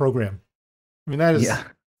head and a program. I mean, that is. Yeah.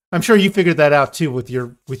 I'm sure you figured that out too with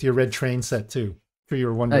your red train set too. I'm sure you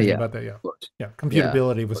were Oh wondering yeah, about that. Yeah, of course. yeah. Yeah.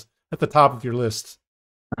 Computability was at the top of your list.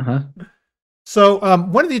 Uh-huh. So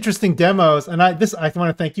one of the interesting demos, and I want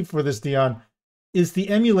to thank you for this, Dion, is the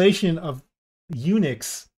emulation of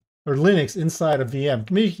Unix or Linux inside a VM.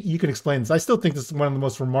 Maybe you can explain this. I still think this is one of the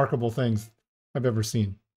most remarkable things I've ever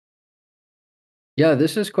seen. Yeah,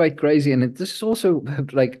 this is quite crazy, and this is also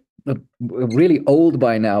like really old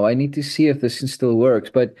by now. I need to see if this still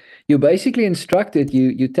works. But you basically instructed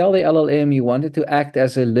you tell the LLM you wanted to act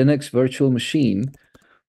as a Linux virtual machine,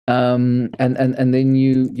 and then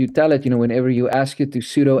you tell it, whenever you ask it to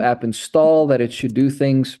sudo app install, that it should do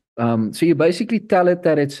things. So you basically tell it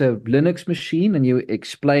that it's a Linux machine, and you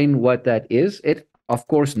explain what that is. It of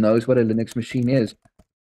course knows what a Linux machine is,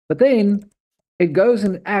 but then it goes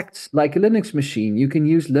and acts like a Linux machine. You can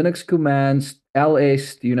use Linux commands,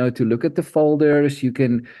 ls, to look at the folders. You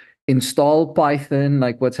can install Python,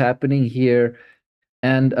 like what's happening here.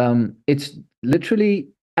 And it's literally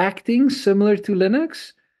acting similar to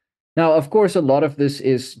Linux. Now, of course, a lot of this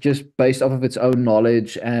is just based off of its own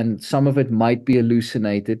knowledge, and some of it might be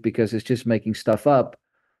hallucinated because it's just making stuff up.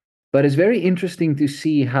 But it's very interesting to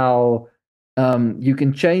see how you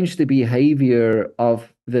can change the behavior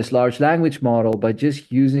of this large language model by just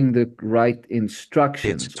using the right It's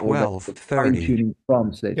instructions or the 12:30. fine-tuning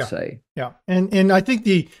prompts, let's Yeah, say. yeah, and I think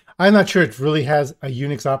I'm not sure it really has a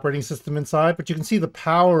Unix operating system inside, but you can see the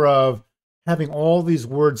power of having all these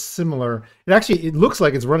words similar. It looks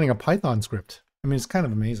like it's running a Python script. I mean, it's kind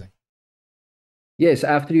of amazing. Yes,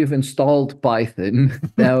 after you've installed Python,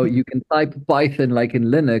 now you can type Python like in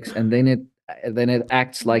Linux, and then it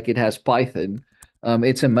acts like it has Python.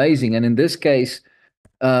 It's amazing. And in this case,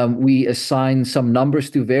 we assign some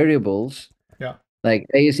numbers to variables, Yeah, like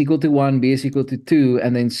A is equal to 1, B is equal to 2,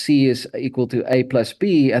 and then C is equal to A plus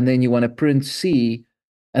B, and then you want to print C,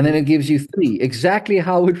 and then it gives you 3. Exactly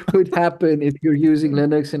how it would happen if you're using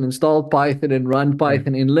Linux and installed Python and run right.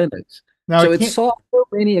 Python in Linux. Now So it it can't. saw so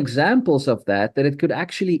many examples of that it could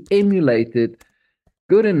actually emulate it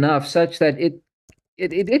good enough such that it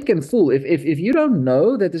can fool. If you don't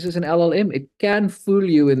know that this is an LLM, it can fool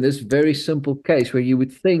you in this very simple case where you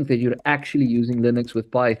would think that you're actually using Linux with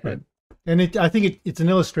Right. Python. And I think it's an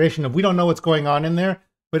illustration of we don't know what's going on in there,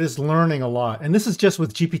 but it's learning a lot. And this is just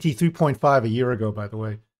with GPT 3.5 a year ago, by the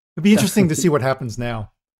way. It'd be interesting to see what happens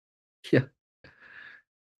now. Yeah.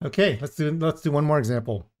 Okay, let's do one more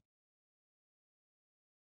example.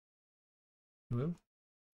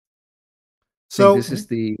 So This is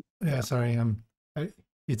the yeah, sorry,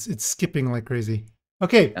 it's skipping like crazy.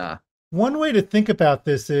 Okay, uh, one way to think about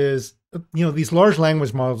this is, these large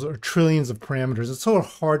language models are trillions of parameters. It's sort of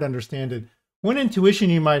hard to understand it. One intuition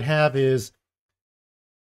you might have is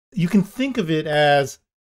you can think of it as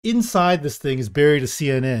inside this thing is buried a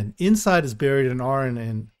CNN, inside is buried an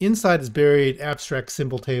RNN, inside is buried abstract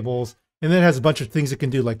symbol tables, and then it has a bunch of things it can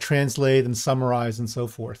do like translate and summarize and so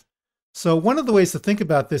forth. So one of the ways to think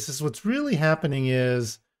about this is what's really happening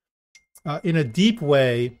is, in a deep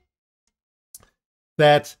way,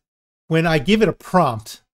 that when I give it a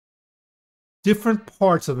prompt, different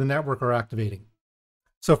parts of the network are activating.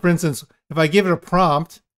 So for instance, if I give it a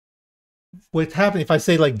prompt, what's happening, if I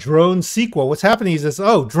say like drone SQL, what's happening is this,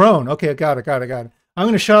 oh, drone. Okay, I got it. I'm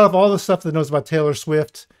going to shut off all the stuff that knows about Taylor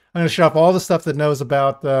Swift. I'm going to shut off all the stuff that knows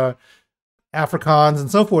about Afrikaans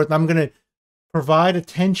and so forth. And I'm going to provide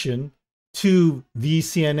attention to these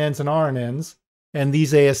CNNs and RNNs and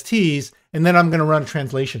these ASTs, and then I'm going to run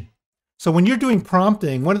translation. So when you're doing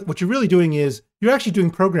prompting, what you're really doing is you're actually doing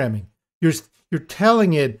programming. You're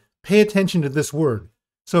telling it, pay attention to this word.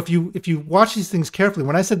 So if you watch these things carefully,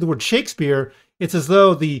 when I said the word Shakespeare, it's as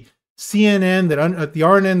though the CNN the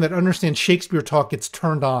RNN that understands Shakespeare talk gets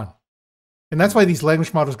turned on, and that's why these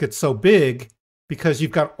language models get so big, because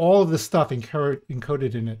you've got all of this stuff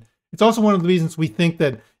encoded in it. It's also one of the reasons we think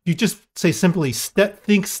that if you just say simply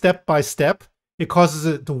think step by step, it causes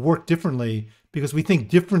it to work differently, because we think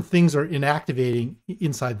different things are inactivating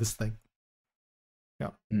inside this thing.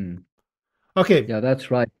 Yeah. mm. Okay. Yeah, that's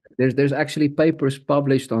right. There's actually papers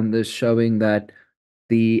published on this showing that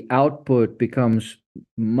the output becomes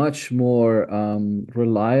much more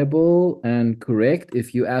reliable and correct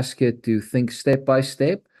if you ask it to think step by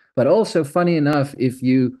step. But also, funny enough, if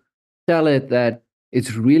you tell it that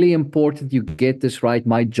it's really important you get this right,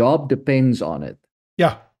 my job depends on it.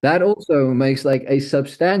 Yeah. That also makes like a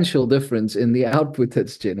substantial difference in the output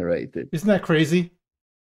that's generated. Isn't that crazy?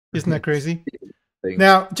 Isn't that crazy? thing.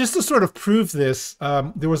 Now, just to sort of prove this,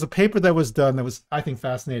 there was a paper that was done that was, I think,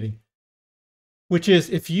 fascinating, which is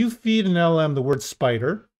if you feed an LM the word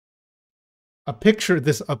spider, a picture of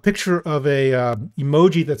a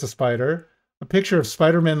emoji that's a spider, a picture of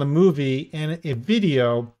Spider-Man the movie, and a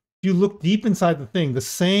video, you look deep inside the thing, the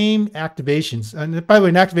same activations. And by the way,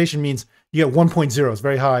 an activation means you get 1.0, it's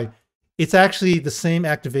very high. It's actually the same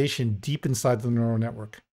activation deep inside the neural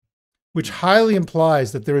network, which highly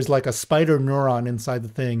implies that there is like a spider neuron inside the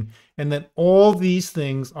thing, and that all these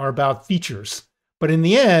things are about features. But in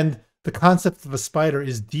the end, the concept of a spider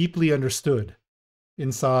is deeply understood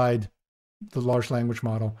inside the large language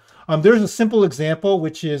model. There's a simple example,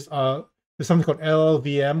 which is there's something called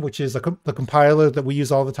LLVM, which is the compiler that we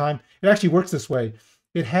use all the time. It actually works this way.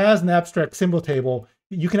 It has an abstract symbol table.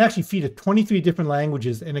 You can actually feed it 23 different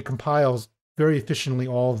languages, and it compiles very efficiently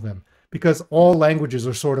all of them, because all languages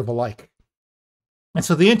are sort of alike. And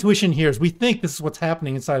so the intuition here is we think this is what's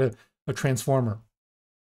happening inside of a transformer.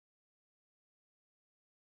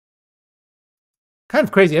 Kind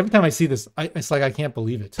of crazy. Every time I see this, it's like I can't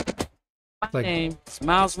believe it. My name is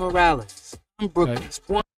Miles Morales. I'm Brooklyn's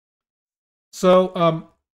one. So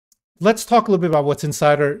let's talk a little bit about what's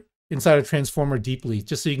inside a transformer deeply,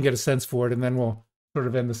 just so you can get a sense for it, and then we'll sort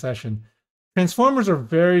of end the session. Transformers are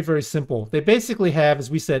very, very simple. They basically have, as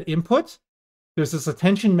we said, input. There's this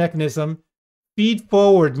attention mechanism. Feed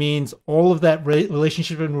forward means all of that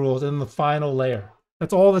relationship and rules, and then the final layer.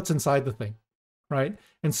 That's all that's inside the thing, right?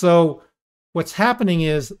 And so what's happening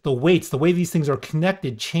is the weights, the way these things are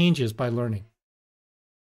connected, changes by learning.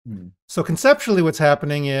 So conceptually what's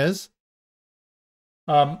happening is,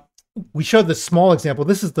 we showed this small example.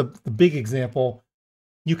 This is the big example.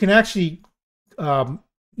 You can actually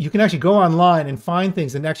go online and find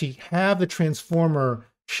things and actually have the transformer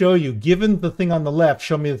show you, given the thing on the left,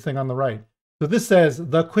 show me the thing on the right. So this says,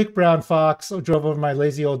 the quick brown fox drove over my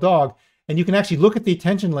lazy old dog. And you can actually look at the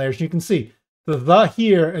attention layers. And you can see the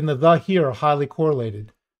here and the here are highly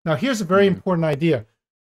correlated. Now, here's a very important idea.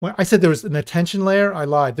 When I said there was an attention layer, I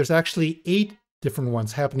lied. There's actually 8 different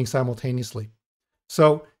ones happening simultaneously.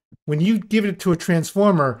 So when you give it to a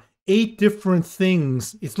transformer, 8 different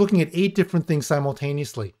things, it's looking at 8 different things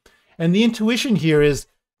simultaneously. And the intuition here is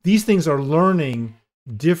these things are learning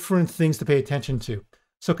different things to pay attention to.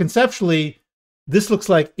 So conceptually, it looks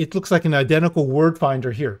like an identical word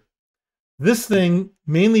finder here. This thing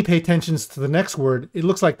mainly pay attention to the next word. It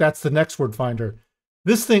looks like that's the next word finder.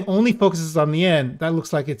 This thing only focuses on the end. That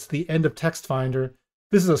looks like it's the end of text finder.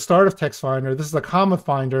 This is a start of text finder. This is a comma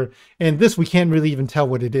finder. And this, we can't really even tell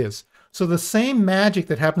what it is. So the same magic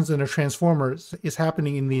that happens in a transformer is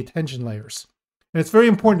happening in the attention layers. And it's very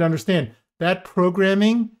important to understand that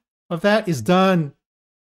programming of that is done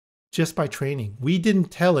just by training. We didn't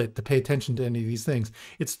tell it to pay attention to any of these things.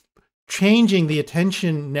 It's changing the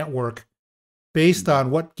attention network based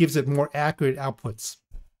on what gives it more accurate outputs.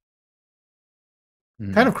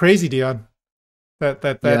 Kind of crazy, Dion. That's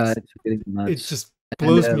it's really nuts. It just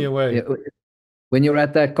blows me away. Yeah, when you're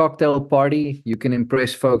at that cocktail party, you can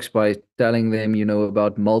impress folks by telling them,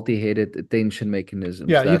 about multi-headed attention mechanisms.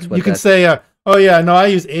 Yeah, you can say, oh yeah, no, I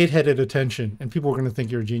use 8-headed attention, and people are going to think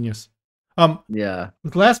you're a genius. Yeah.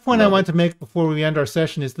 The last point I want to make before we end our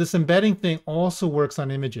session is this embedding thing also works on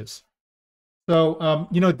images. So,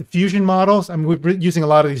 diffusion models, we're using a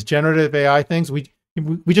lot of these generative AI things. We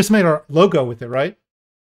just made our logo with it, right?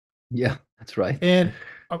 Yeah, that's right. And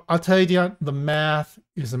I'll tell you, Dion, the math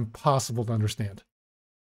is impossible to understand.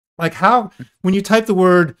 Like when you type the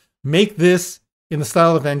word, make this in the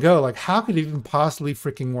style of Van Gogh, like how could it even possibly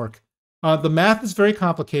freaking work? The math is very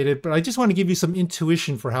complicated, but I just want to give you some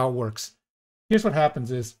intuition for how it works. Here's what happens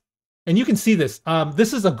is, and you can see this.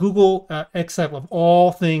 This is a Google excerpt of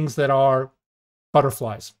all things that are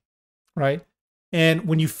butterflies, right? And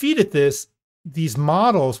when you feed it these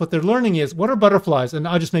models, what they're learning is, what are butterflies? And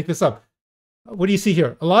I'll just make this up. What do you see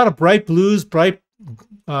here? A lot of bright blues, bright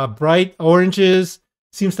oranges,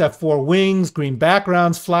 seems to have 4 wings, green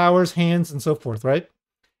backgrounds, flowers, hands, and so forth, right?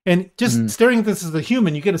 And just staring at this as a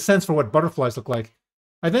human, you get a sense for what butterflies look like.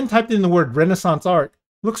 I then typed in the word Renaissance art.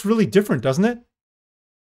 Looks really different, doesn't it?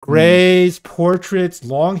 Grays, portraits,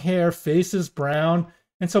 long hair, faces, brown.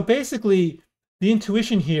 And so basically, the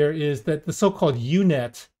intuition here is that the so-called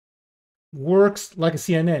UNet works like a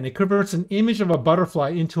CNN. It converts an image of a butterfly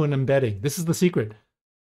into an embedding. This is the secret.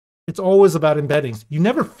 It's always about embeddings. You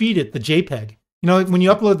never feed it the JPEG. When you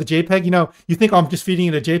upload the JPEG, you think, oh, I'm just feeding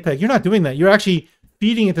it a JPEG. You're not doing that. You're actually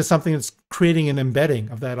feeding it to something that's creating an embedding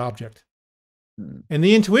of that object. And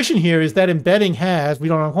the intuition here is that embedding has, we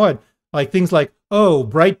don't know what, like things like, oh,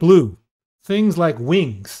 bright blue, things like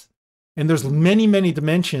wings. And there's many, many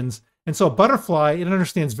dimensions. And so a butterfly, it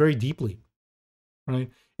understands very deeply, right?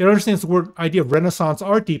 It understands the idea of Renaissance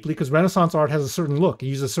art deeply because Renaissance art has a certain look. It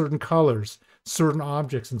uses certain colors, certain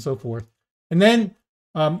objects, and so forth. And then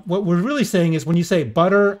what we're really saying is when you say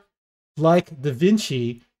butter like Da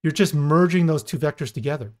Vinci, you're just merging those two vectors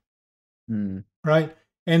together, right?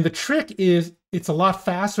 And the trick is it's a lot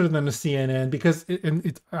faster than the CNN because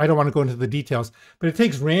I don't want to go into the details, but it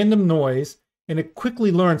takes random noise and it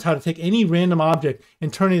quickly learns how to take any random object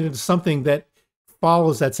and turn it into something that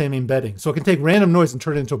follows that same embedding. So it can take random noise and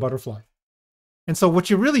turn it into a butterfly. And so what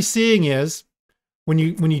you're really seeing is when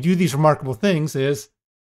you do these remarkable things is,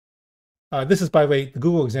 this is, by the way, the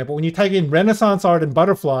Google example. When you type in Renaissance art and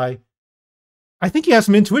butterfly, I think you have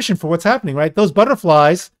some intuition for what's happening, right? Those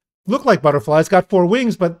butterflies look like butterflies, got 4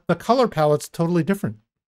 wings, but the color palette's totally different,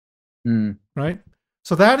 right?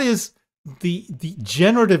 So that is the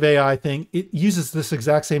generative AI thing. It uses this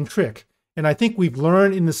exact same trick. And I think we've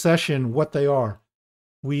learned in the session what they are.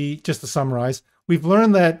 Just to summarize, we've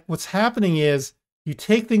learned that what's happening is you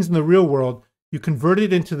take things in the real world, you convert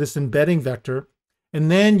it into this embedding vector,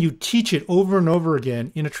 and then you teach it over and over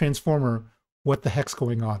again in a transformer what the heck's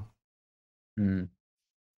going on.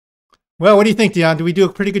 Well, what do you think, Dion? Did we do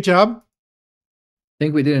a pretty good job? I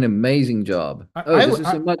think we did an amazing job. This is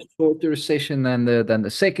a much shorter session than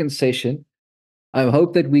the second session. I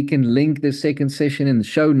hope that we can link the second session in the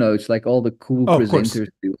show notes, like all the cool presenters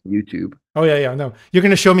do on YouTube. Oh yeah, no, you're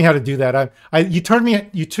going to show me how to do that. You taught me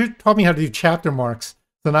how to do chapter marks,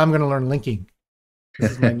 so now I'm going to learn linking.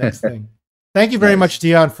 This is my next thing. Thank you very much,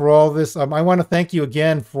 Dion, for all this. I want to thank you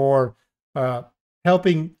again for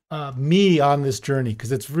helping me on this journey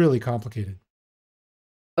because it's really complicated.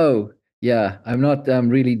 Oh yeah, I'm not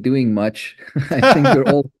really doing much. I think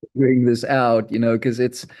we're all figuring this out, because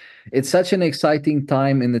it's such an exciting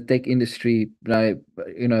time in the tech industry. Right?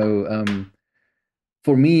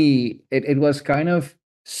 For me, it was kind of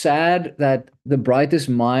sad that the brightest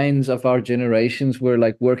minds of our generations were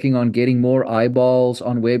like working on getting more eyeballs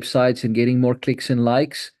on websites and getting more clicks and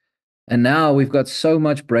likes. And now we've got so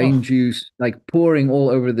much brain juice like pouring all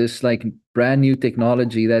over this like brand new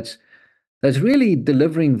technology that's really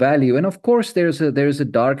delivering value. And of course, there's a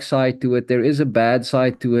dark side to it. There is a bad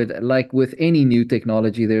side to it. Like with any new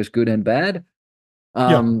technology, there's good and bad.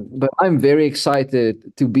 But I'm very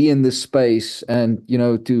excited to be in this space and,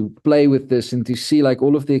 to play with this and to see like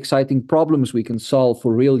all of the exciting problems we can solve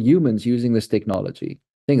for real humans using this technology.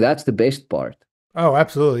 I think that's the best part. Oh,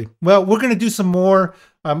 absolutely. Well, we're going to do some more.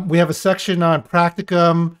 We have a section on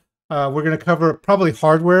practicum. We're going to cover probably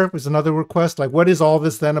hardware was another request. Like, what is all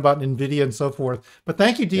this then about NVIDIA and so forth? But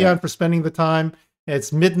thank you, Dion, for spending the time.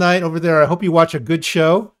 It's midnight over there. I hope you watch a good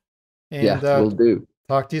show. And we'll do.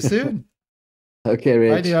 Talk to you soon. Okay,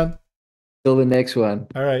 Rich. Bye, Dion. Till the next one.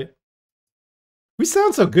 All right. We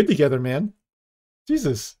sound so good together, man.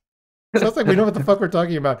 Jesus. Sounds like we know what the fuck we're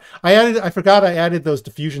talking about. I forgot I added those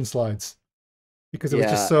diffusion slides. Because it was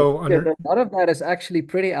just so a lot of that is actually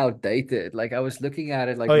pretty outdated. Like I was looking at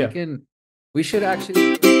it, like we should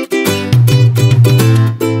actually